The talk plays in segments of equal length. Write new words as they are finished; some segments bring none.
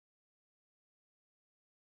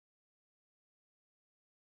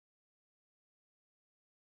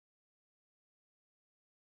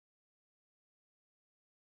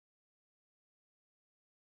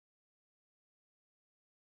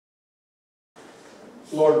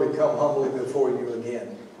Lord, we come humbly before you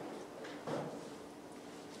again.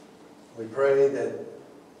 We pray that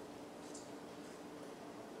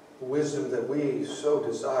the wisdom that we so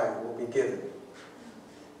desire will be given.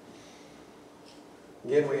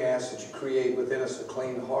 Again, we ask that you create within us a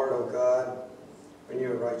clean heart, O God,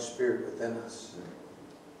 renew a right spirit within us.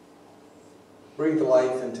 Breathe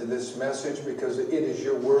life into this message because it is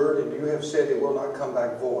your word and you have said it will not come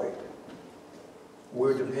back void.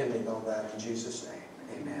 We're depending on that in Jesus' name.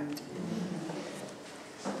 Amen.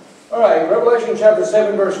 All right, Revelation chapter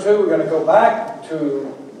 7, verse 2. We're going to go back to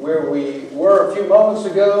where we were a few moments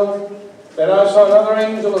ago. Then I saw another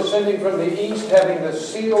angel ascending from the east, having the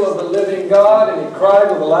seal of the living God, and he cried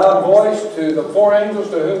with a loud voice to the four angels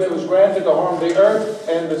to whom it was granted to harm the earth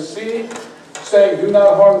and the sea, saying, do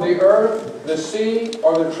not harm the earth, the sea,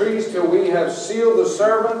 or the trees, till we have sealed the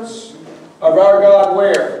servants of our God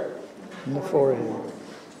where? In the forehead.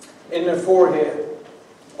 In the forehead.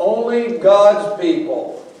 Only God's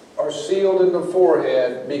people are sealed in the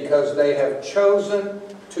forehead because they have chosen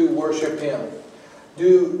to worship Him.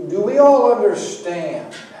 Do we all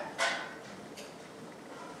understand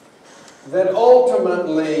that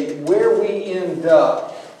ultimately where we end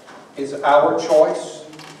up is our choice?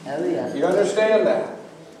 Oh, yeah. You understand that?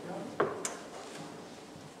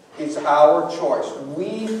 It's our choice.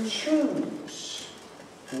 We choose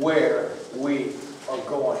where we are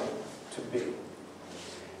going to be.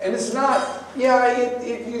 And it's not,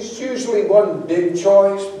 it's usually one big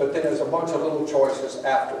choice, but then there's a bunch of little choices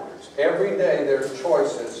afterwards. Every day there are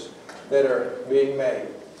choices that are being made.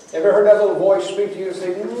 Ever heard that little voice speak to you and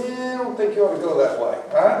say, I don't think you ought to go that way?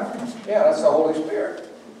 Huh? Yeah, that's the Holy Spirit.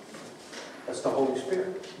 That's the Holy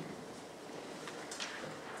Spirit.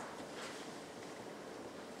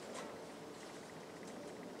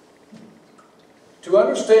 To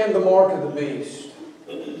understand the mark of the beast,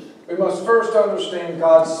 we must first understand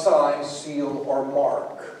God's sign, seal, or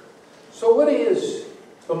mark. So what is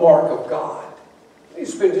the mark of God? Let me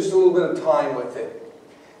spend just a little bit of time with it.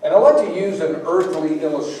 And I'd like to use an earthly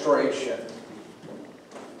illustration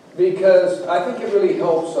because I think it really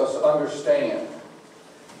helps us understand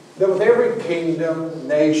that with every kingdom,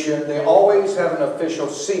 nation, they always have an official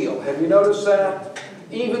seal. Have you noticed that?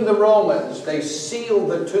 Even the Romans, they sealed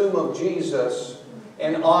the tomb of Jesus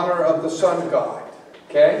in honor of the Son God.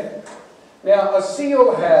 Okay? Now, a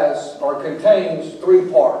seal has or contains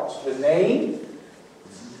three parts. The name,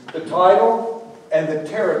 the title, and the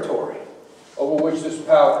territory over which this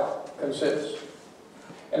power consists.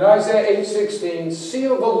 In Isaiah 8:16,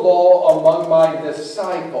 seal the law among my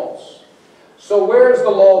disciples. So where is the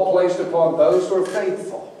law placed upon those who are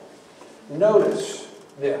faithful? Notice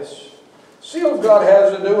this. Seal of God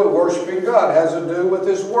has to do with worshiping God, has to do with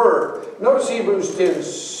His Word. Notice Hebrews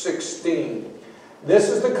 10:16. This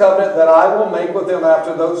is the covenant that I will make with them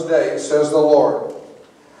after those days, says the Lord.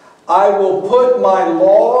 I will put my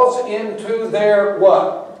laws into their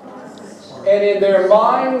what? And in their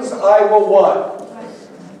minds I will what?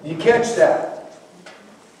 You catch that?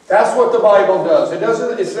 That's what the Bible does.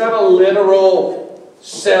 It's not a literal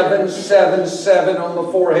 777 on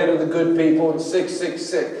the forehead of the good people and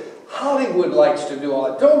 666. Hollywood likes to do all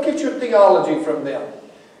that. Don't get your theology from them.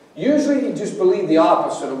 Usually you just believe the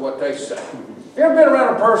opposite of what they say. You ever been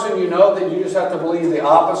around a person you know that you just have to believe the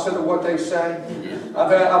opposite of what they say?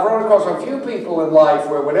 I've run across a few people in life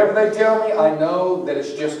where whatever they tell me, I know that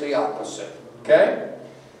it's just the opposite. Okay?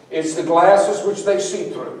 It's the glasses which they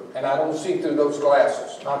see through. And I don't see through those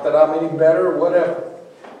glasses. Not that I'm any better or whatever.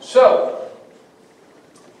 So,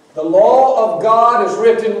 the law of God is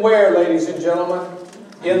written where, ladies and gentlemen?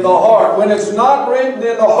 In the heart. When it's not written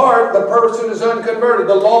in the heart, the person is unconverted.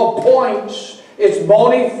 The law points its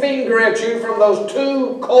bony finger at you from those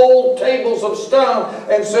two cold tables of stone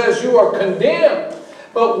and says you are condemned.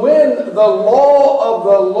 But when the law of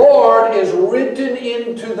the Lord is written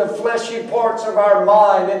into the fleshy parts of our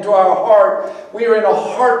mind, into our heart, we are in a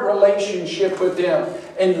heart relationship with Him.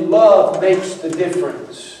 And love makes the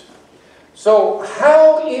difference. So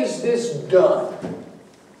how is this done?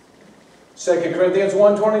 2 Corinthians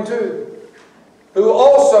 1:22. Who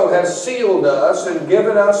also has sealed us and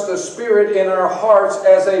given us the Spirit in our hearts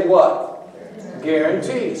as a what?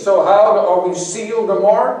 Guarantee. So how are we sealed or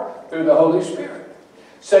marked? Through the Holy Spirit.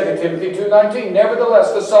 2 Timothy 2:19.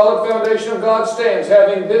 Nevertheless, the solid foundation of God stands,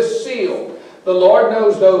 having this seal. The Lord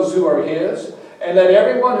knows those who are His, and let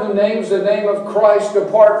everyone who names the name of Christ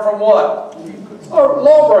depart from what? Or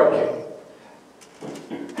law-breaking.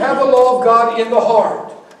 Have the law of God in the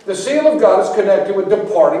heart. The seal of God is connected with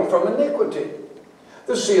departing from iniquity.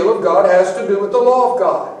 The seal of God has to do with the law of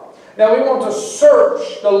God. Now we want to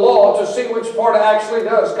search the law to see which part actually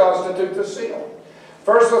does constitute the seal.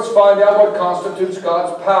 First, let's find out what constitutes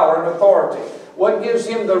God's power and authority. What gives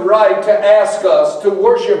Him the right to ask us to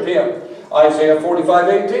worship Him? Isaiah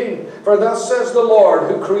 45:18. For thus says the Lord,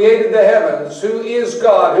 who created the heavens, who is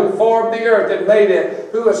God, who formed the earth and made it,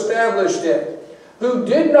 who established it, who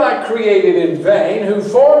did not create it in vain, who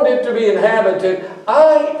formed it to be inhabited.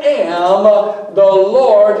 I am the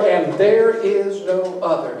Lord, and there is no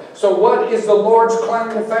other. So what is the Lord's claim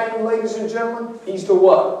to fame, ladies and gentlemen? He's the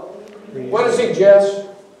what? What is He, Jess?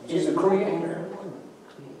 He's the Creator.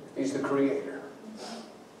 He's the Creator.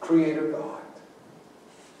 Creator God.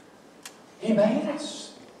 He made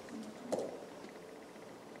us.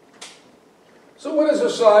 So what is the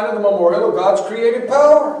sign of the memorial of God's creative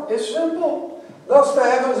power? It's simple. Thus the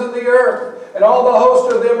heavens and the earth, and all the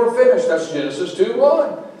host of them were finished. That's Genesis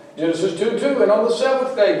 2:1. Genesis 2:2. And on the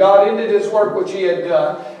seventh day God ended His work which He had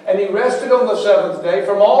done, and He rested on the seventh day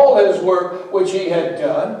from all His work which He had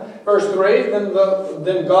done. Verse 3,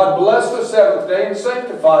 then God blessed the seventh day and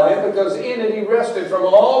sanctified it, because in it He rested from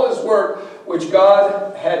all His work which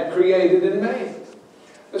God had created and made.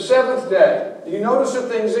 The seventh day. You notice the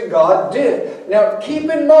things that God did. Now keep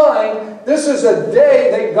in mind, this is a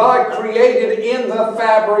day that God created in the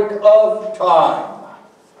fabric of time.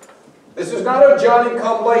 This is not a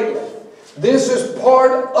Johnny-come-lately. This is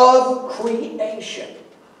part of creation.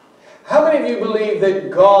 How many of you believe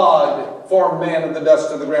that God formed man of the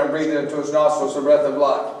dust of the ground, breathed into his nostrils the breath of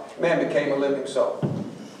life? Man became a living soul.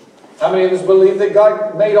 How many of us believe that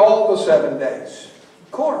God made all the 7 days?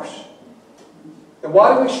 Of course. Then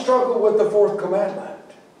why do we struggle with the fourth commandment?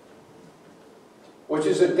 Which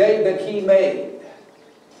is a day that He made.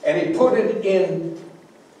 And He put it in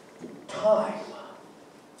time.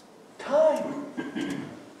 Time.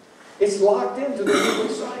 It's locked into the weekly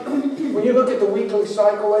cycle. When you look at the weekly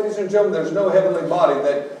cycle, ladies and gentlemen, there's no heavenly body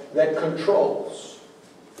that controls.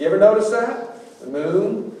 You ever notice that? The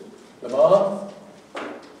moon, the month,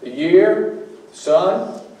 the year, the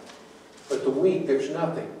sun. But the week, there's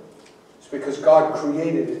nothing. It's because God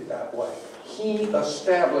created it that way. He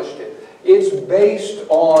established it. It's based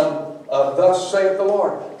on thus saith the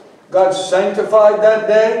Lord. God sanctified that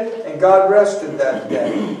day, and God rested that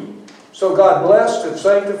day. So God blessed and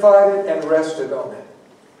sanctified it and rested on it.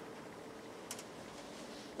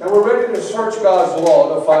 Now we're ready to search God's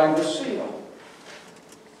law to find the seal.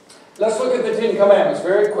 Let's look at the 10 Commandments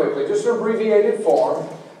very quickly, just in abbreviated form.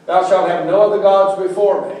 Thou shalt have no other gods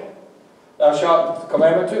before me. Thou shalt,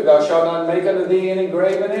 Commandment 2, thou shalt not make unto thee any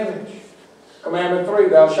graven image. Commandment 3,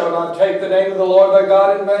 thou shalt not take the name of the Lord thy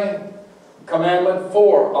God in vain. Commandment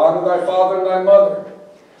 4, honor thy father and thy mother.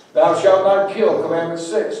 Thou shalt not kill. Commandment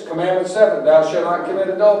 6. Commandment 7, thou shalt not commit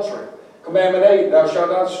adultery. Commandment 8, thou shalt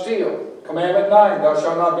not steal. Commandment 9, thou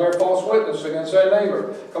shalt not bear false witness against thy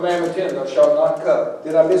neighbor. Commandment 10, thou shalt not covet.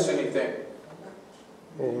 Did I miss anything?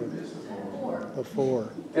 4.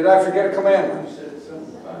 Did I forget a commandment?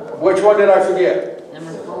 Which one did I forget?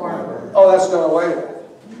 Number 4. Oh, that's done away with.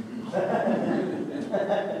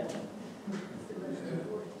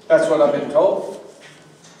 That's what I've been told.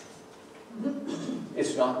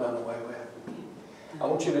 It's not done away with. I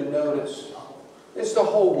want you to notice, it's the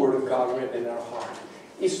whole Word of God written in our heart.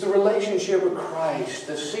 It's the relationship with Christ,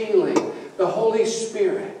 the sealing, the Holy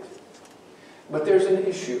Spirit. But there's an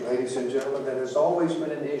issue, ladies and gentlemen, that has always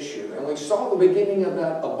been an issue. And we saw the beginning of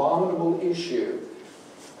that abominable issue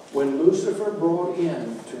when Lucifer brought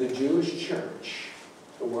in to the Jewish church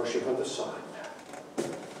the worship of the sun.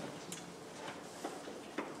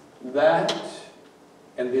 That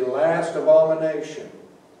and the last abomination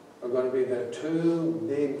are going to be the two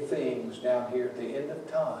big things down here at the end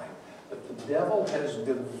of time. But the devil has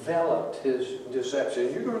developed his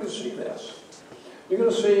deception. You're going to see this. You're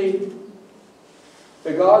going to see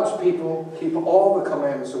that God's people keep all the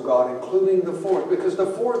commandments of God, including the fourth, because the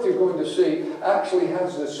fourth you're going to see actually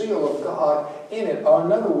has the seal of God in it. Or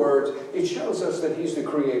in other words, it shows us that He's the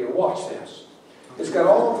Creator. Watch this. It's got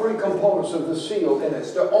all three components of the seal in it.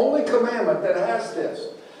 It's the only commandment that has this.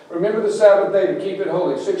 Remember the Sabbath day to keep it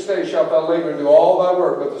holy. 6 days shalt thou labor and do all thy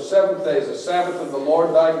work, but the seventh day is the Sabbath of the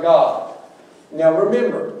Lord thy God. Now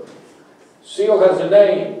remember, seal has a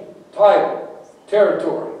name, title,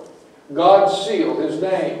 territory. God's seal, His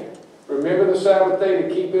name. Remember the Sabbath day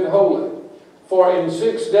to keep it holy. For in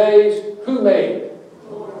 6 days, who made?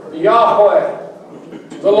 Yahweh,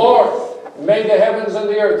 the Lord, made the heavens and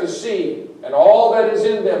the earth, the sea, and all that is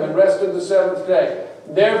in them, and rested the seventh day.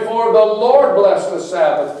 Therefore the Lord blessed the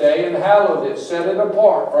Sabbath day and hallowed it, set it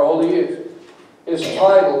apart for holy use. His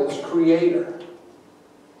title is Creator.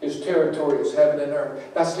 His territory is heaven and earth.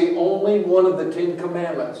 That's the only one of the 10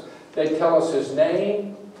 Commandments. They tell us His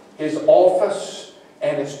name, His office,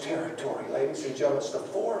 and his territory. Ladies and gentlemen, it's the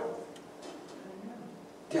fourth.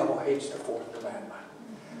 Devil hates the fourth commandment.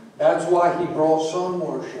 That's why he brought sun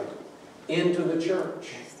worship into the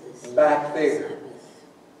church back there.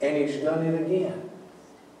 And he's done it again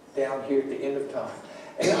down here at the end of time.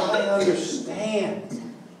 And I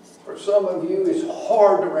understand, for some of you, it's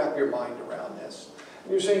hard to wrap your mind around this.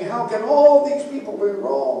 You're saying, how can all these people be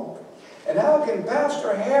wrong? And how can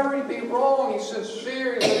Pastor Harry be wrong? He's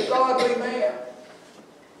sincere, he's a godly man.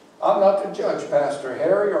 I'm not to judge Pastor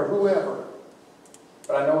Harry or whoever,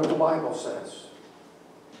 but I know what the Bible says.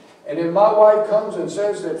 And if my wife comes and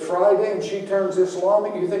says that Friday and she turns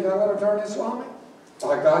Islamic, you think I'm going to turn Islamic?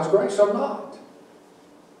 By God's grace, I'm not.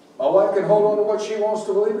 My wife can hold on to what she wants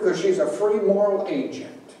to believe because she's a free moral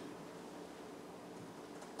agent.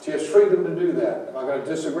 She has freedom to do that. Am I going to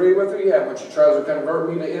disagree with her? Yeah. When she tries to convert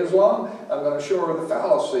me to Islam, I'm going to show her the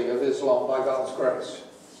fallacy of Islam by God's grace.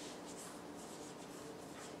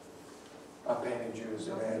 I painted you as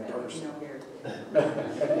a bad person.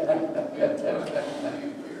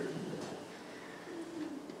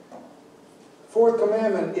 Fourth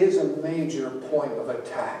commandment is a major point of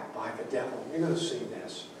attack by the devil. You're going to see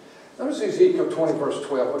this. Notice Ezekiel 20 verse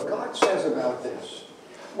 12. What God says about this.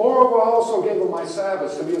 Moreover, I also give them my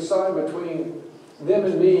Sabbaths to be a sign between them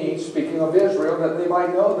and me, speaking of Israel, that they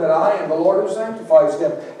might know that I am the Lord who sanctifies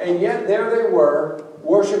them. And yet there they were,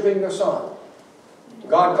 worshiping the sun.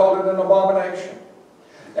 God called it an abomination.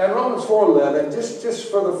 And Romans 4:11, just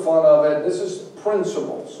for the fun of it, this is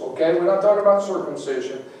principles, okay? We're not talking about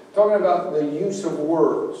circumcision. We're talking about the use of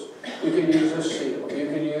words. You can use a seal. You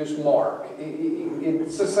can use mark.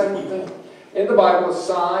 It's the same thing. In the Bible, a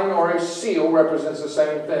sign or a seal represents the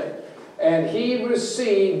same thing. And he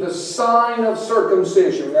received the sign of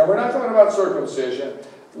circumcision. Now, we're not talking about circumcision.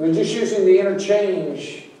 We're just using the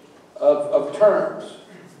interchange of terms.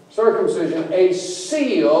 Circumcision, a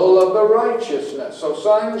seal of the righteousness. So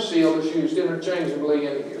sign and seal is used interchangeably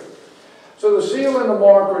in here. So the seal and the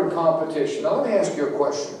mark are in competition. Now, let me ask you a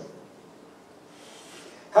question.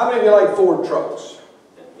 How many of you like Ford trucks?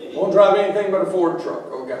 Won't drive anything but a Ford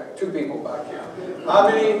truck. Okay, 2 people back here. How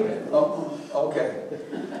many? Oh, okay.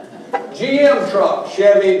 GM truck,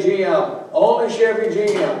 Chevy GM. Only Chevy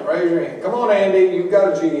GM. Raise your hand. Come on, Andy. You've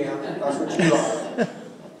got a GM. That's what you like.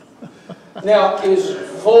 Now, is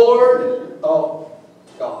Ford... Oh,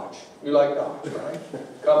 Dodge. You like Dodge, right?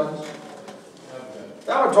 Cummins?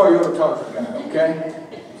 I'm a Toyota Tundra guy, okay?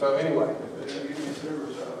 So anyway.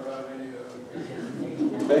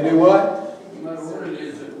 They do what? No matter what it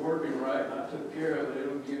is, it's working right, and I took care of it,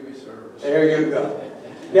 it'll give me service. There you go.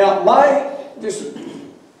 Now, just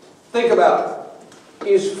think about it.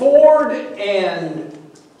 Is Ford and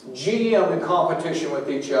GM in competition with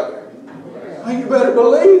each other? Well, you better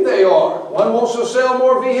believe they are. One wants to sell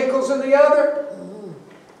more vehicles than the other.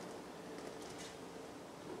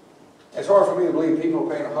 It's hard for me to believe people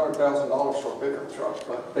are paying $100,000 for a pickup truck,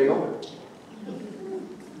 but they are.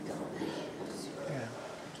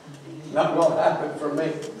 Not going to happen for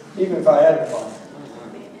me, even if I had the money.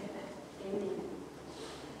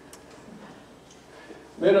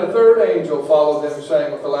 Then a third angel followed them,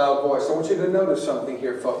 saying with a loud voice. I want you to notice something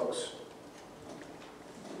here, folks.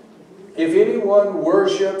 If anyone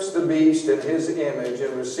worships the beast in his image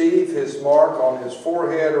and receive his mark on his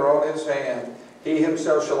forehead or on his hand, he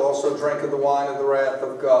himself shall also drink of the wine of the wrath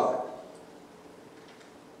of God.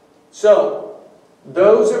 So,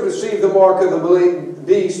 those that receive the mark of the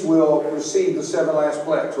beast will receive the 7 last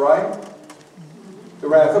plagues, right? The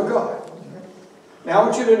wrath of God. Now I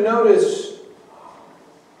want you to notice,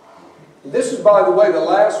 this is, by the way, the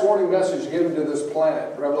last warning message given to this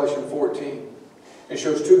planet, Revelation 14. It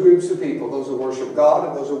shows 2 groups of people, those who worship God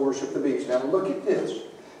and those who worship the beast. Now look at this.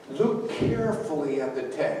 Look carefully at the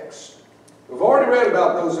text. We've already read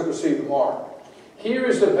about those that receive the mark. Here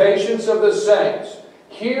is the patience of the saints.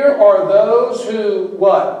 Here are those who,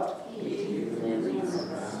 what?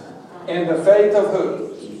 In the faith of who?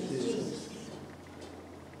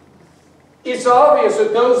 It's obvious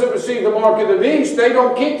that those that receive the mark of the beast, they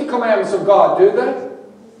don't keep the commandments of God, do they?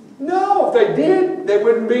 No, if they did, they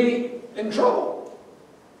wouldn't be in trouble.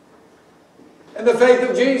 And the faith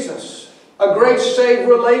of Jesus. A grace-saved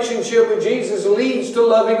relationship with Jesus leads to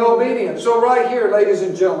loving obedience. So right here, ladies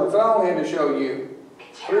and gentlemen, if I only had to show you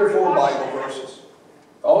 3 or 4 Bible verses.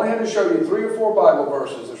 If I only had to show you 3 or 4 Bible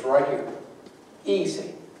verses, it's right here.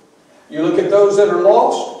 Easy. You look at those that are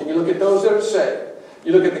lost, and you look at those that are saved.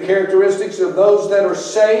 You look at the characteristics of those that are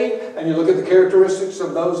saved, and you look at the characteristics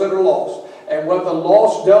of those that are lost. And what the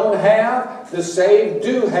lost don't have, the saved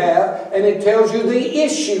do have, and it tells you the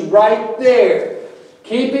issue right there.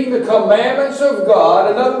 keeping the commandments of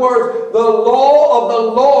God. In other words, the law of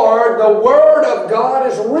the Lord, the Word of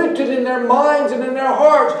God is written in their minds and in their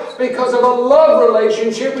hearts because of a love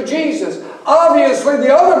relationship with Jesus. Obviously,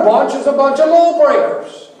 the other bunch is a bunch of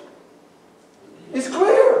lawbreakers. It's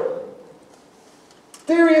clear.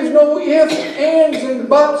 There is no ifs, ands, and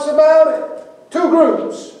buts about it. Two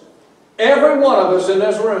groups. Every one of us in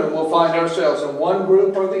this room will find ourselves in one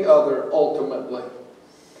group or the other ultimately.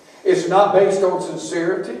 It's not based on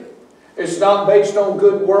sincerity. It's not based on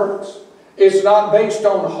good works. It's not based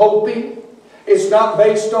on hoping. It's not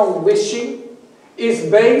based on wishing. It's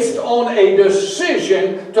based on a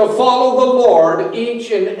decision to follow the Lord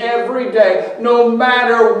each and every day, no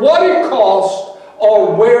matter what it costs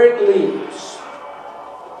or where it leads.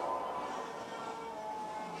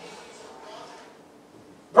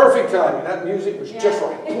 Perfect timing. That music was just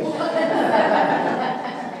right.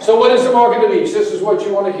 So what is the mark of the beast? This is what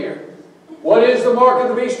you want to hear. What is the mark of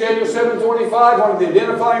the beast? Daniel 7:25, one of the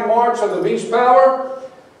identifying marks of the beast's power.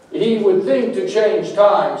 He would think to change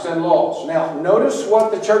times and laws. Now, notice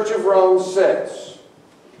what the Church of Rome says.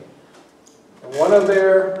 In one of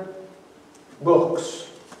their books,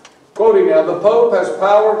 quoting now, the Pope has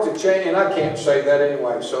power to change, and I can't say that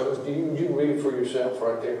anyway, so you can read it for yourself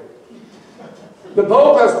right there. The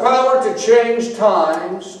Pope has power to change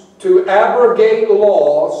times, to abrogate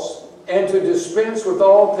laws, and to dispense with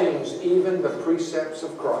all things, even the precepts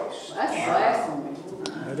of Christ. That's blasphemy.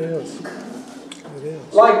 It is. It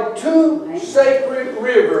is. Like two sacred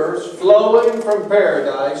rivers flowing from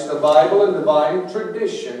paradise, the Bible and divine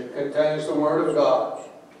tradition contains the Word of God.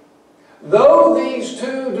 Though these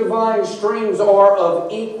two divine streams are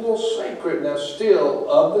of equal sacredness,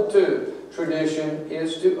 still of the two, tradition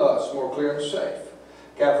is to us more clear and safe.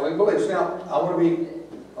 Catholic beliefs. Now, I want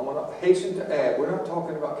to hasten to add, we're not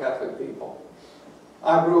talking about Catholic people.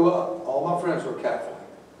 I grew up, all my friends were Catholic.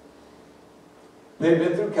 They'd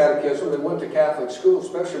been through catechism, they went to Catholic school,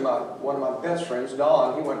 especially one of my best friends,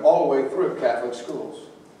 Don, he went all the way through Catholic schools.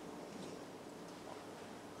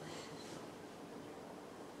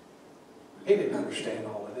 He didn't understand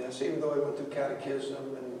all of this, even though he went through catechism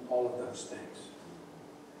and all of those things.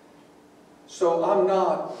 So I'm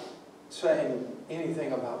not saying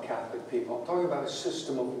anything about Catholic people. I'm talking about a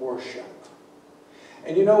system of worship.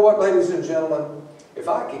 And you know what, ladies and gentlemen? If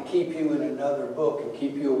I could keep you in another book and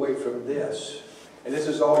keep you away from this, and this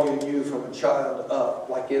is all you knew from a child up,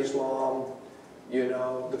 like Islam, you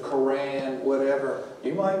know, the Quran, whatever,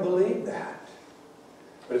 you might believe that.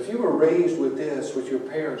 But if you were raised with this, with your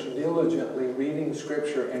parents diligently reading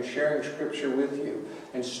Scripture and sharing Scripture with you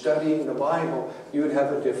and studying the Bible, you would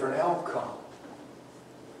have a different outcome.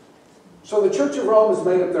 So the Church of Rome has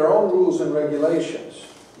made up their own rules and regulations.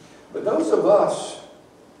 But those of us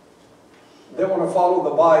that want to follow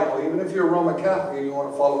the Bible, even if you're a Roman Catholic and you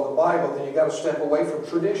want to follow the Bible, then you've got to step away from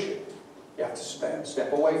tradition. You have to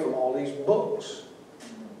step away from all these books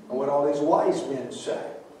and what all these wise men say.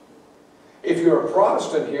 If you're a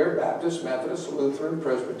Protestant here, Baptist, Methodist, Lutheran,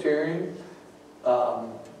 Presbyterian,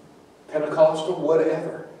 Pentecostal,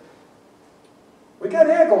 whatever, we got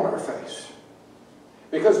egg on our face.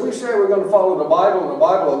 Because we say we're going to follow the Bible and the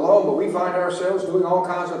Bible alone, but we find ourselves doing all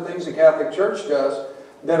kinds of things the Catholic Church does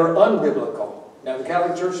that are unbiblical. Now, the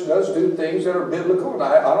Catholic Church does do things that are biblical, and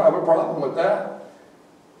I don't have a problem with that.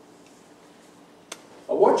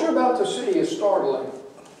 But what you're about to see is startling.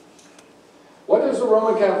 What does the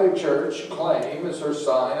Roman Catholic Church claim as her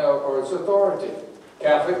sign or its authority?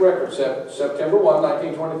 Catholic Record, September 1,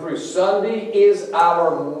 1923. Sunday is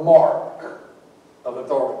our mark of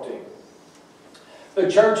authority. The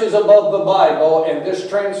church is above the Bible, and this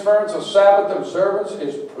transference of Sabbath observance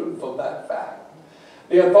is proof of that fact.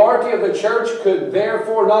 The authority of the church could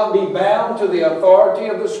therefore not be bound to the authority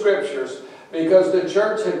of the Scriptures, because the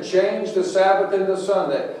church had changed the Sabbath into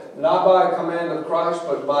Sunday, not by a command of Christ,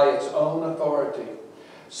 but by its own authority.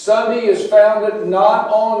 Sunday is founded not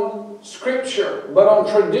on Scripture, but on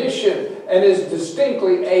tradition, and is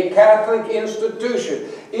distinctly a Catholic institution.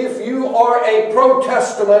 If you are a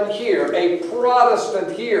Protestant here, a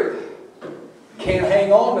Protestant here, can't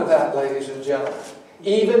hang on to that, ladies and gentlemen,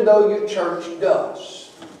 even though your church does.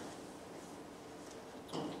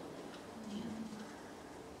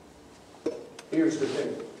 Here's the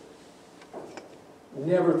thing.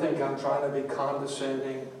 Never think I'm trying to be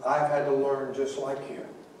condescending. I've had to learn just like you.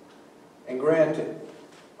 And granted,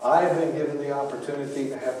 I have been given the opportunity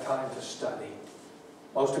to have time to study.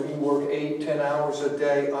 Most of you work 8-10 hours a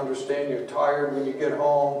day. Understand you're tired when you get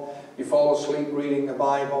home. You fall asleep reading the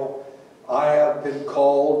Bible. I have been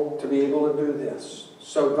called to be able to do this.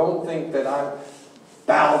 So don't think that I'm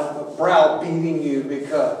browbeating you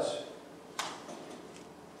because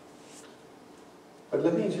But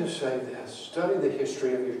let me just say this. Study the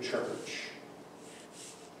history of your church.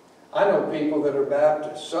 I know people that are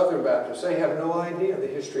Baptists, Southern Baptists, they have no idea the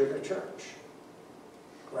history of their church.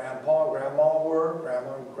 Grandpa and Grandma were,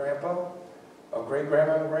 Grandma and Grandpa,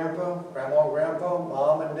 great-grandma and Grandpa, Grandma and Grandpa,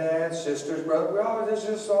 Mom and Dad, sisters, brothers. Well, this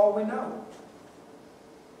is all we know.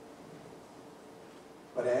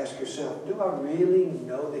 But ask yourself, do I really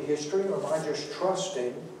know the history, or am I just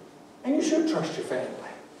trusting? And you should trust your family.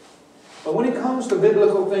 But when it comes to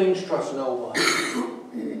biblical things, trust no one.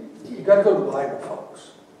 You've got to go to the Bible,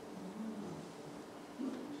 folks.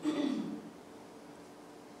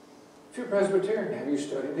 If you're Presbyterian, have you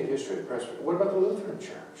studied the history of Presbyterian? What about the Lutheran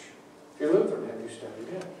Church? If you're Lutheran, have you studied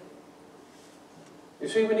it? You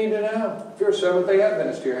see, we need to know. If you're a Seventh-day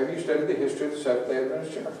Adventist here, have you studied the history of the Seventh-day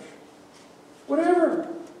Adventist Church? Whatever.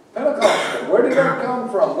 Pentecostal. Where did that come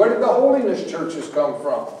from? Where did the holiness churches come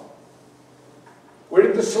from? Where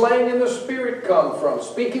did the slaying in the Spirit come from?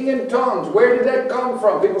 Speaking in tongues. Where did that come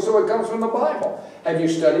from? People say, well, it comes from the Bible. Have you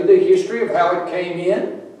studied the history of how it came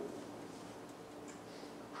in?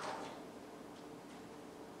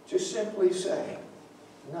 Just simply say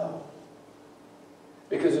no.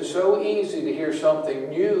 Because it's so easy to hear something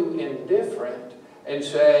new and different and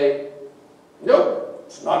say, nope,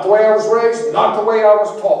 it's not the way I was raised, not the way I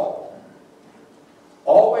was taught.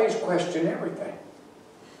 Always question everything.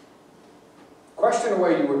 Question the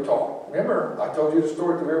way you were taught. Remember, I told you the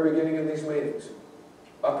story at the very beginning of these meetings.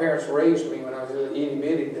 My parents raised me when I was at a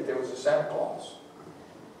meeting that there was a Santa Claus.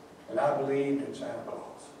 And I believed in Santa Claus.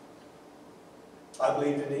 I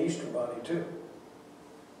believed in the Easter Bunny too.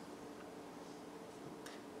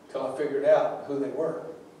 Until I figured out who they were.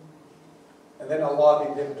 And then I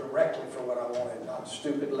lobbied them directly for what I wanted, not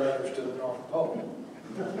stupid letters to the North Pole.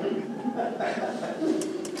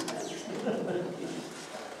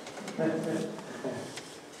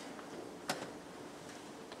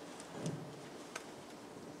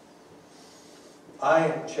 I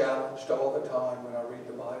am challenged all the time when I read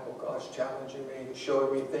the Bible. God's challenging me,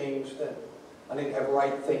 showing me things that I need to have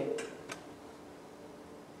right think.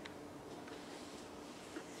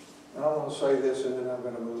 And I want to say this and then I'm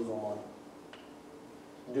going to move on.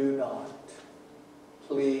 Do not,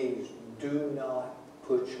 please do not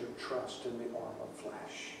put your trust in the arm of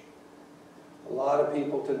flesh. A lot of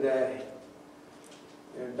people today,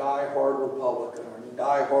 they're die-hard Republican or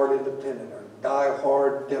die-hard Independent or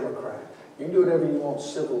die-hard Democrat. You can do whatever you want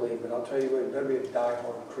civilly, but I'll tell you what, you better be a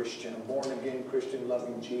die-hard Christian, a born-again Christian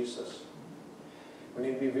loving Jesus. We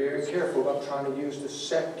need to be very careful about trying to use the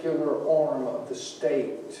secular arm of the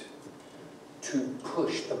state to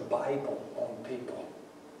push the Bible on people.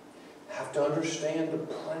 Have to understand the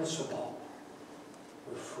principle.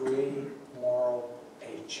 We're free moral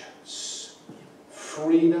agents.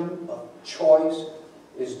 Freedom of choice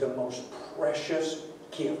is the most precious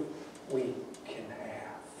gift we can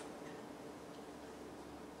have.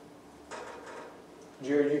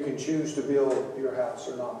 Jerry, you can choose to build your house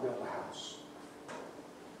or not build a house.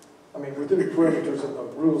 I mean, within the parameters of the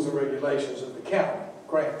rules and regulations of the county,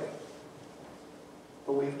 granted.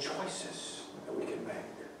 But we have choices that we can make.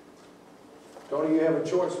 Don't you have a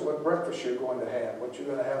choice of what breakfast you're going to have, what you're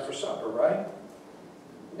going to have for supper, right?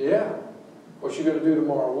 Yeah. What you're going to do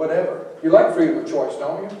tomorrow, whatever. You like freedom of choice,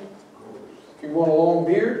 don't you? If you want a long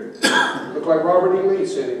beard, look like Robert E. Lee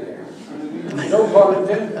sitting there. No pun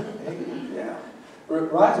intended. Yeah. It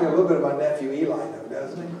reminds me a little bit of my nephew Eli, though,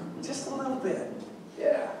 doesn't he? Just a little bit.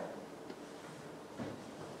 Yeah.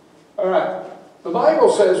 All right. The Bible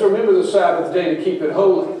says, remember the Sabbath day to keep it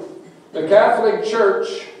holy. The Catholic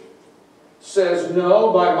Church says,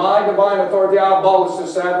 no, by my divine authority I abolish the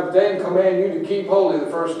Sabbath day and command you to keep holy the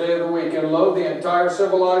first day of the week. And lo, the entire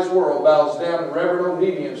civilized world bows down in reverent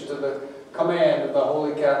obedience to the command of the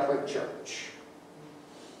Holy Catholic Church.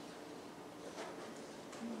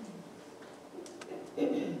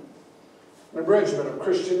 An abridgment of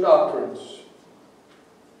Christian doctrines.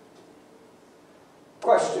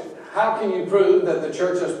 Question. How can you prove that the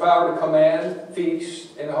church has power to command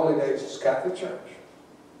feasts and holy days as Catholic Church?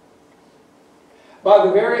 By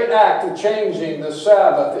the very act of changing the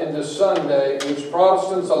Sabbath into Sunday, which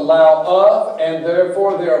Protestants allow of, and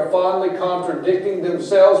therefore they are fondly contradicting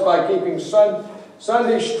themselves by keeping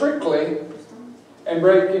Sunday strictly and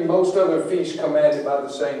breaking most other feasts commanded by the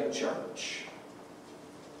same church.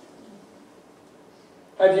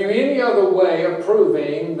 Have you any other way of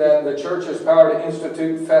proving that the church has power to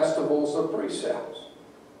institute festivals of precepts?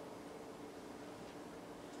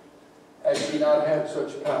 Had she not had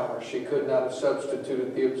such power, she could not have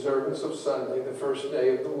substituted the observance of Sunday, the first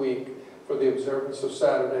day of the week, for the observance of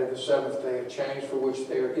Saturday, the seventh day, a change for which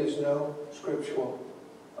there is no scriptural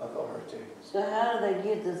authority. So how do they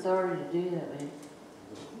get the authority to do that, man?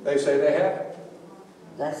 They say they have it.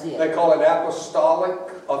 That's it. They call it apostolic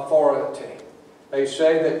authority. They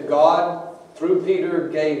say that God, through Peter,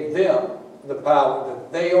 gave them the power,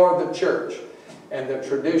 that they are the church, and the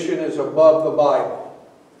tradition is above the Bible.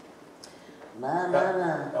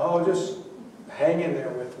 My. Oh, just hang in there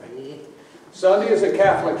with me. Yeah. Sunday is a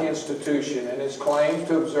Catholic institution, and its claims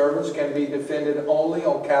to observance can be defended only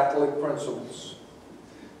on Catholic principles.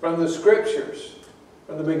 From the Scriptures,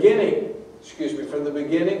 from the beginning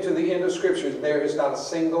to the end of Scriptures, there is not a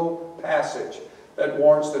single passage that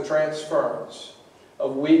warrants the transference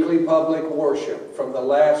of weekly public worship from the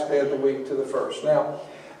last day of the week to the first. Now,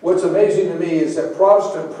 what's amazing to me is that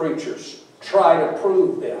Protestant preachers try to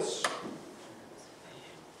prove this.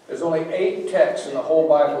 There's only 8 texts in the whole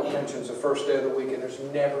Bible that mentions the first day of the week, and there's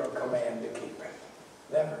never a command to keep it.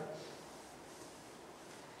 Never.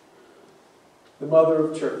 The mother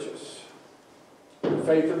of churches, the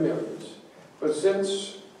faith of millions. But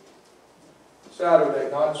since Saturday,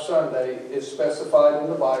 not Sunday, is specified in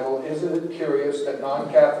the Bible, isn't it curious that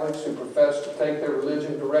non-Catholics who profess to take their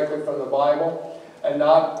religion directly from the Bible and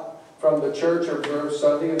not from the church observe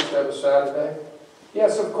Sunday instead of Saturday?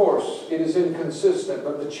 Yes, of course, it is inconsistent,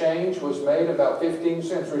 but the change was made about 15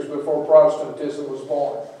 centuries before Protestantism was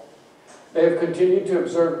born. They have continued to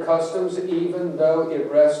observe customs even though it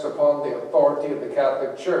rests upon the authority of the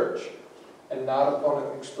Catholic Church and not upon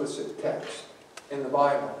an explicit text in the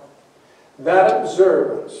Bible. That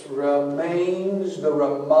observance remains the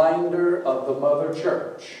reminder of the Mother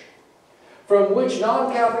Church, from which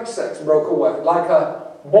non-Catholic sects broke away, like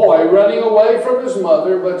a boy running away from his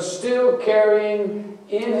mother, but still carrying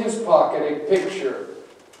in his pocket a picture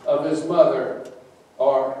of his mother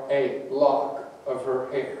or a lock of her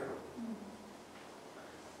hair.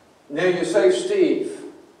 Now you say, Steve,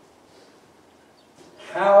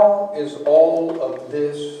 how is all of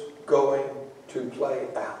this going to play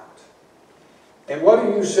out? And what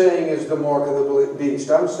are you saying is the mark of the beast?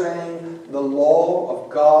 I'm saying the law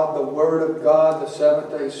of God, the Word of God, the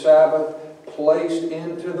seventh-day Sabbath, placed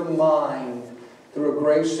into the mind through a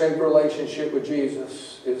grace-saved relationship with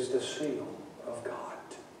Jesus is the seal of God.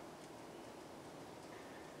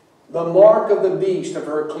 The mark of the beast of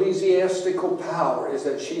her ecclesiastical power is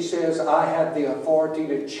that she says, I have the authority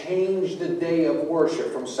to change the day of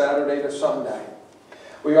worship from Saturday to Sunday.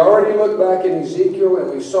 We already looked back in Ezekiel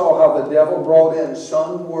and we saw how the devil brought in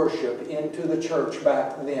sun worship into the church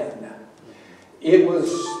back then. It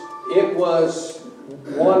was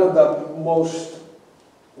one of the most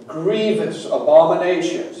grievous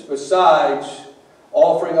abominations besides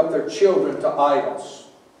offering up their children to idols.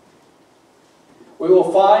 We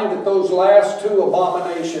will find that those last 2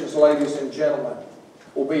 abominations, ladies and gentlemen,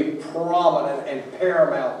 will be prominent and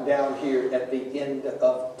paramount down here at the end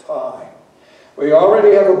of time. We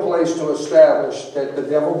already have a place to establish that the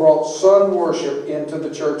devil brought sun worship into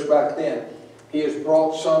the church back then. He has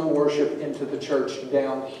brought sun worship into the church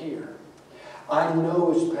down here. I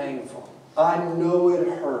know it's painful. I know it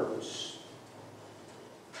hurts.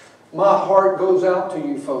 My heart goes out to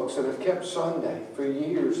you folks that have kept Sunday for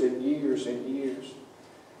years and years and years.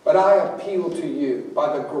 But I appeal to you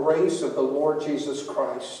by the grace of the Lord Jesus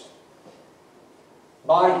Christ,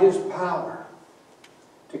 by His power,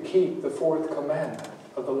 to keep the 4th commandment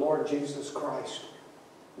of the Lord Jesus Christ.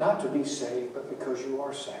 Not to be saved, but because you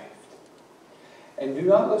are saved. And do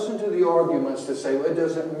not listen to the arguments that say, well, it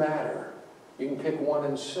doesn't matter. You can pick 1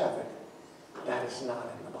 and 7. That is not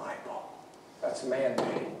in the Bible. That's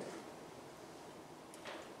man-made.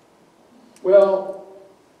 Well,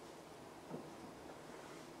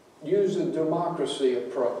 use a democracy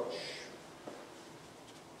approach.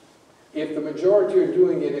 If the majority are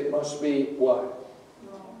doing it, it must be what?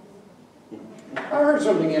 I heard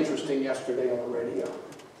something interesting yesterday on the radio.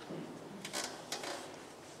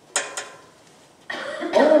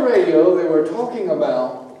 On the radio, they were talking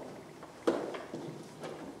about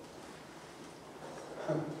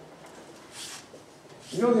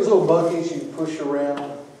you know these little buggies you push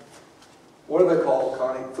around? What are they called,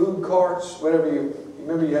 Connie? Food carts? Whatever you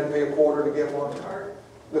remember you had to pay a quarter to get one?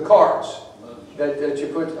 The carts that you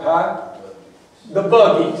put, huh? The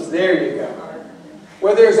buggies, there you go.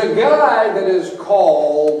 Well, there's a guy that is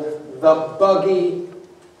called the buggy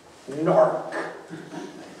narc.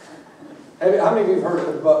 How many of you have heard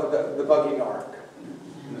of the buggy narc?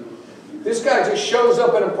 This guy just shows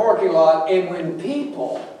up in a parking lot, and when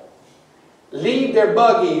people leave their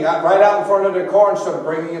buggy right out in front of their car and start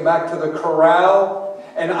bringing it back to the corral,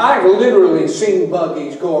 and I've literally seen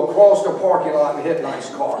buggies go across the parking lot and hit nice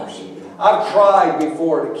cars. I've tried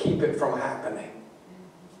before to keep it from happening.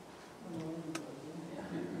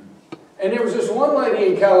 And there was this one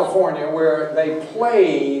lady in California where they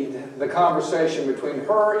played the conversation between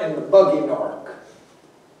her and the buggy narc.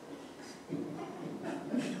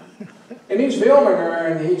 And he's filming her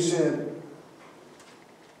and he said,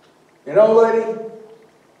 "You know, lady,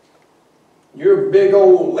 you're a big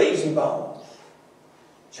old lazy bone."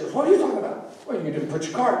 She goes, "What are you talking about?" "Well, you didn't put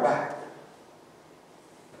your card back."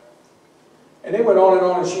 And they went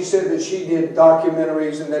on, and she said that she did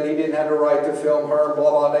documentaries and that he didn't have the right to film her,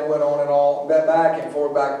 blah, blah. They went on and all, back and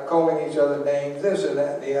forth, back, calling each other names, this and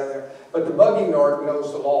that and the other. But the buggy narc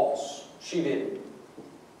knows the laws. She didn't.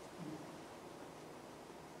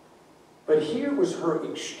 But here was her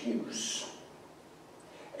excuse.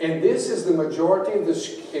 And this is the majority of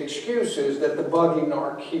the excuses that the buggy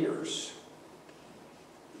narc hears.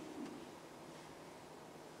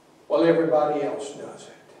 Well, everybody else does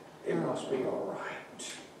it. It must be all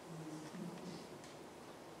right.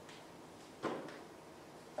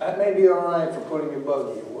 That may be all right for putting your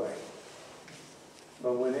buggy away.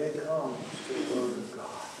 But when it comes to the Word of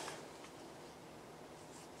God,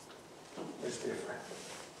 it's different.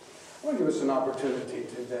 I want to give us an opportunity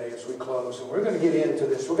today as we close. And we're going to get into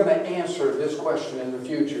this. We're going to answer this question in the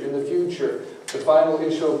future. In the future, the final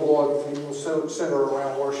issue of blood will center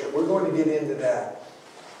around worship. We're going to get into that.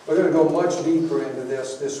 We're going to go much deeper into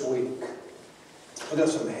this week. We've got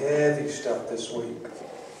some heavy stuff this week.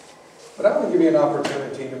 But I want to give you an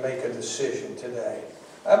opportunity to make a decision today.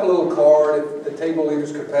 I have a little card. If the table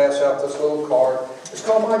leaders could pass out this little card. It's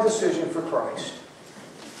called My Decision for Christ.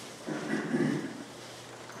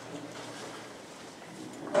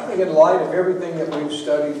 I think in light of everything that we've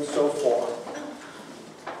studied so far,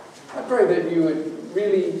 I pray that you would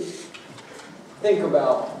really think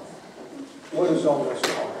about what is on this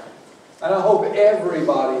card. And I hope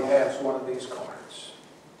everybody has one of these cards.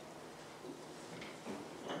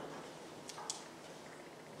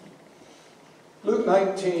 Luke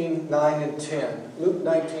 19, 9 and 10. Luke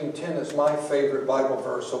 19, 10 is my favorite Bible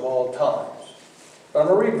verse of all times. But I'm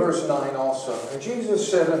going to read verse 9 also. And Jesus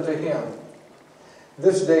said unto him,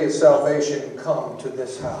 "This day is salvation come to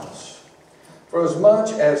this house. For as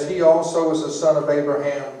much as he also is the son of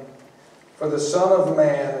Abraham, for the Son of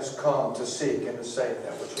Man is come to seek and to save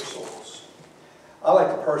that which is lost." I like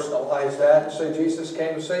to personalize that and say Jesus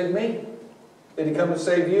came to save me. Did he come to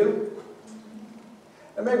save you?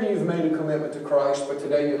 And maybe you've made a commitment to Christ, but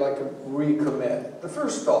today you'd like to recommit. The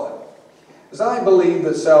first thought is I believe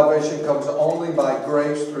that salvation comes only by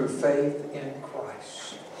grace through faith in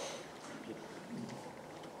Christ.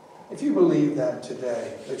 If you believe that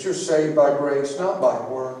today, that you're saved by grace, not by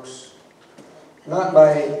works, not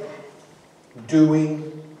by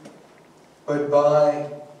doing, but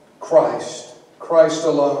by Christ. Christ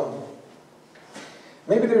alone.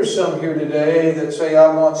 Maybe there's some here today that say,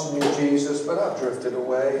 "I once knew Jesus, but I've drifted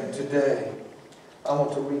away, and today I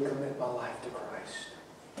want to recommit my life to Christ."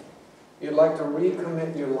 You'd like to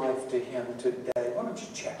recommit your life to Him today. Why don't you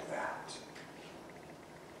check that?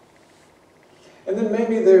 And then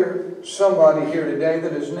maybe there's somebody here today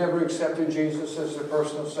that has never accepted Jesus as their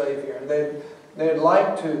personal Savior, and they'd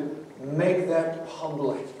like to make that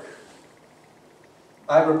public.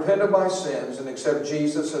 I repent of my sins and accept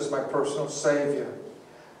Jesus as my personal Savior,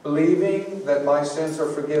 believing that my sins are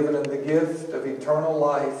forgiven and the gift of eternal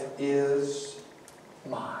life is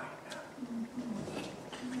mine.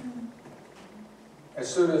 As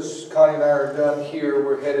soon as Connie and I are done here,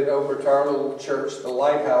 we're headed over to our little church, the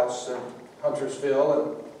Lighthouse in Huntersville,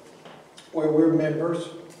 and where we're members.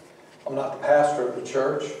 I'm not the pastor of the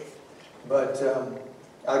church, but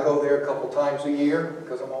I go there a couple times a year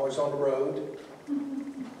because I'm always on the road.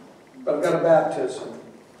 But I've got a baptism.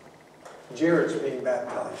 Jared's being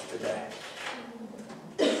baptized today.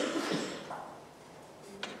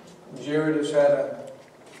 Jared has had a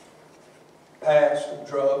past of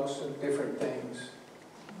drugs and different things.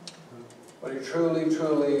 But he truly,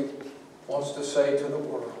 truly wants to say to the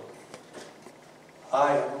world,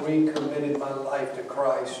 I have recommitted my life to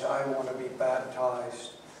Christ. I want to be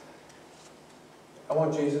baptized. I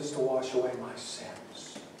want Jesus to wash away my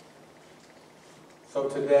sins. So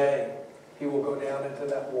today, he will go down into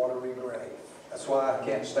that watery grave. That's why I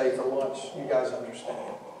can't stay for lunch. You guys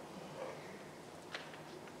understand.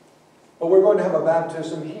 But we're going to have a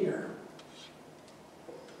baptism here.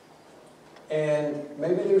 And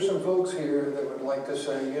maybe there's some folks here that would like to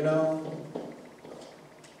say, you know,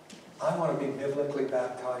 I want to be biblically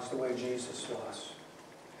baptized the way Jesus was.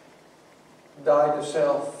 Died to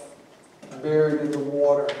self, buried in the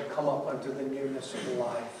water, come up unto the newness of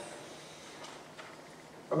life.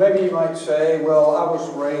 Or maybe you might say, well, I was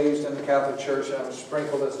raised in the Catholic Church and I was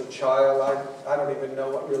sprinkled as a child. I don't even know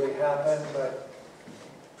what really happened, but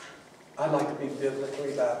I'd like to be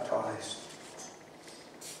biblically baptized.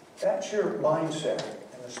 That's your mindset.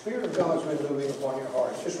 And the Spirit of God's been moving upon your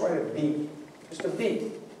heart. Just write a B. Just a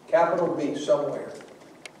B. Capital B somewhere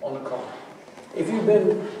on the card. If you've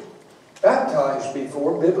been baptized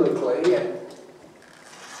before, biblically, and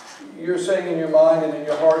you're saying in your mind and in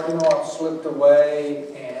your heart, you know, I've slipped away,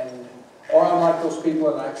 or I'm like those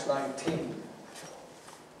people in Acts 19,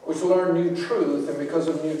 which learned new truth, and because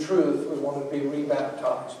of new truth, we want to be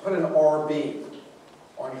rebaptized. Put an RB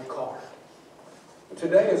on your card.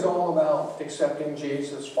 Today is all about accepting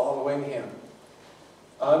Jesus, following Him.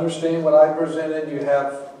 I understand what I presented. You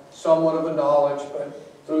have somewhat of a knowledge, but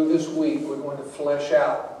through this week, we're going to flesh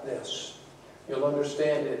out this. You'll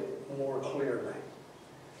understand it more clearly.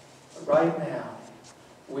 But right now,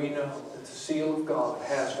 we know that the seal of God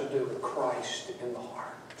has to do with Christ in the heart.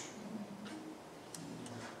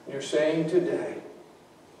 You're saying today,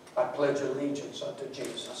 I pledge allegiance unto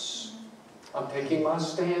Jesus. I'm taking my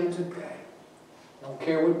stand today. I don't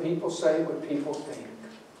care what people say, what people think.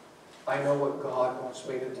 I know what God wants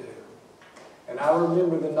me to do. And I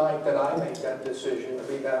remember the night that I made that decision to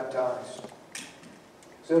be baptized.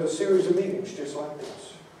 So a series of meetings just like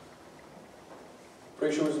this.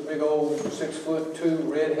 Preacher was a big old 6'2",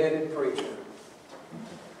 red-headed preacher.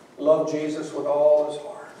 Loved Jesus with all his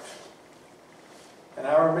heart. And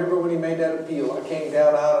I remember when he made that appeal, I came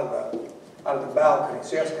down out of the balcony.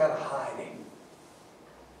 See, I was kind of hiding.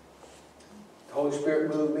 The Holy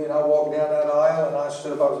Spirit moved me, and I walked down that aisle, and I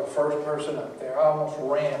stood up. I was the first person up there. I almost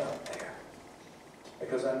ran up there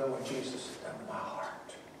because I know what Jesus has done in my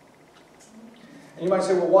heart. And you might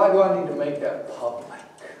say, well, why do I need to make that public?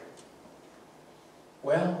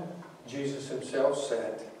 Well, Jesus himself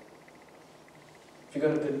said, if you're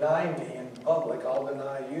going to deny me in public, I'll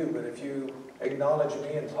deny you. But if you acknowledge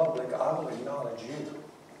me in public, I will acknowledge you.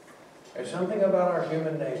 There's something about our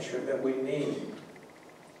human nature that we need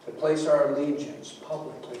to place our allegiance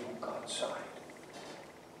publicly on God's side.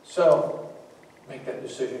 So, make that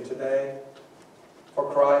decision today. For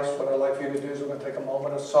Christ, what I'd like for you to do is we're going to take a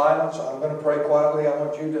moment of silence. I'm going to pray quietly. I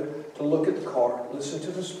want you to look at the card. Listen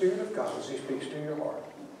to the Spirit of God as He speaks to your heart.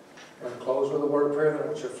 I'm going to close with a word of prayer. Then I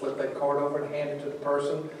want you to flip that card over and hand it to the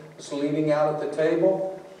person that's leading out at the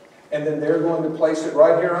table. And then they're going to place it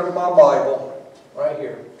right here under my Bible. Right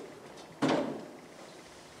here.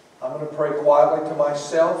 I'm going to pray quietly to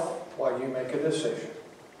myself while you make a decision.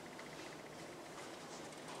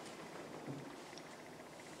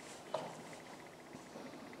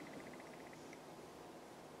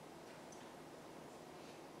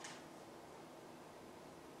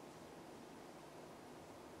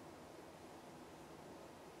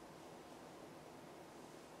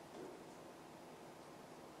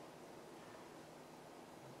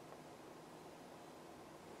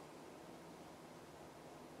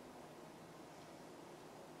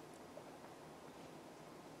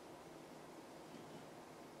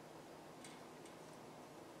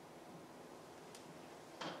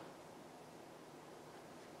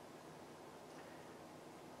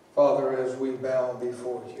 Father, as we bow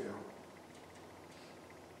before you,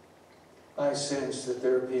 I sense that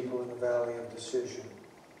there are people in the valley of decision.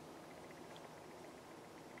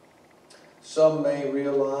 Some may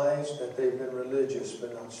realize that they've been religious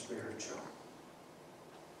but not spiritual.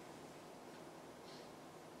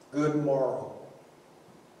 Good moral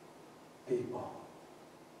people.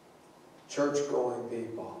 Church-going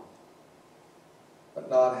people. But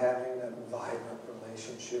not having that vibrant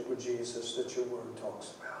relationship with Jesus that your word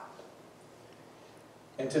talks about.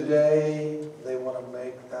 And today, they want to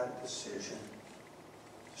make that decision.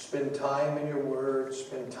 Spend time in your word.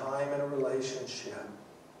 Spend time in a relationship.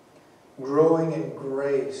 Growing in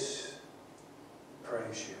grace.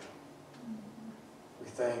 Praise you. We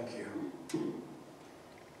thank you.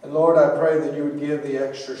 And Lord, I pray that you would give the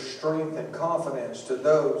extra strength and confidence to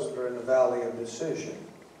those that are in the valley of decision.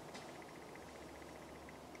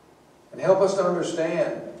 And help us to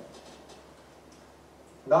understand,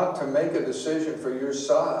 not to make a decision for your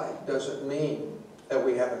side doesn't mean that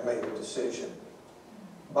we haven't made a decision.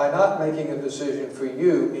 By not making a decision for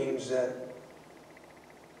you means that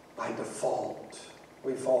by default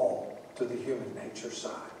we fall to the human nature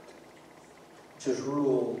side, which is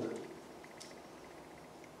ruled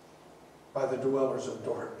by the dwellers of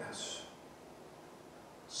darkness.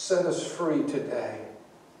 Set us free today.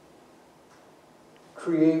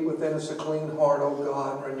 Create within us a clean heart, O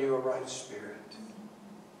God, and renew a right spirit.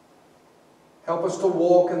 Help us to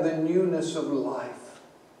walk in the newness of life.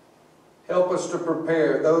 Help us to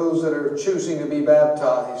prepare those that are choosing to be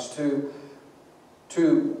baptized to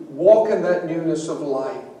walk in that newness of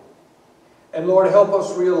life. And Lord, help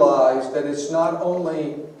us realize that it's not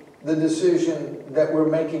only the decision that we're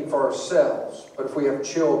making for ourselves, but if we have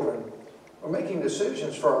children, we're making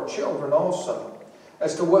decisions for our children also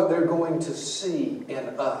as to what they're going to see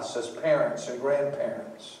in us as parents and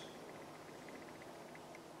grandparents.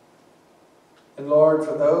 And Lord,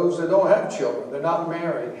 for those that don't have children, they're not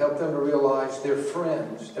married, help them to realize their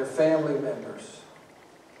friends, their family members.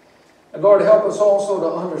 And Lord, help us also to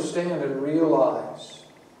understand and realize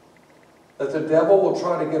that the devil will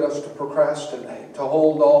try to get us to procrastinate, to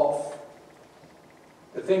hold off,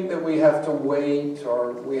 to think that we have to wait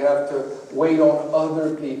or we have to wait on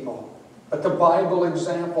other people. But the Bible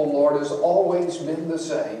example, Lord, has always been the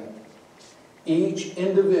same. Each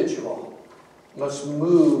individual must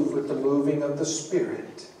move with the moving of the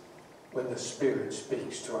Spirit when the Spirit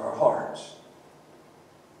speaks to our hearts.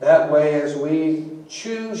 That way, as we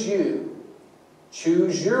choose you,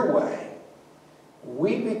 choose your way,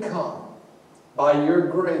 we become, by your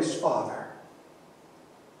grace, Father,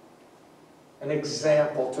 an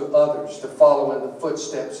example to others to follow in the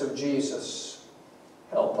footsteps of Jesus.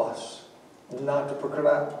 Help us not to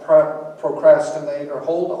procrastinate or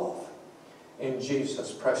hold off. In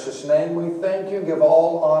Jesus' precious name we thank you, give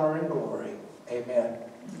all honor and glory. Amen.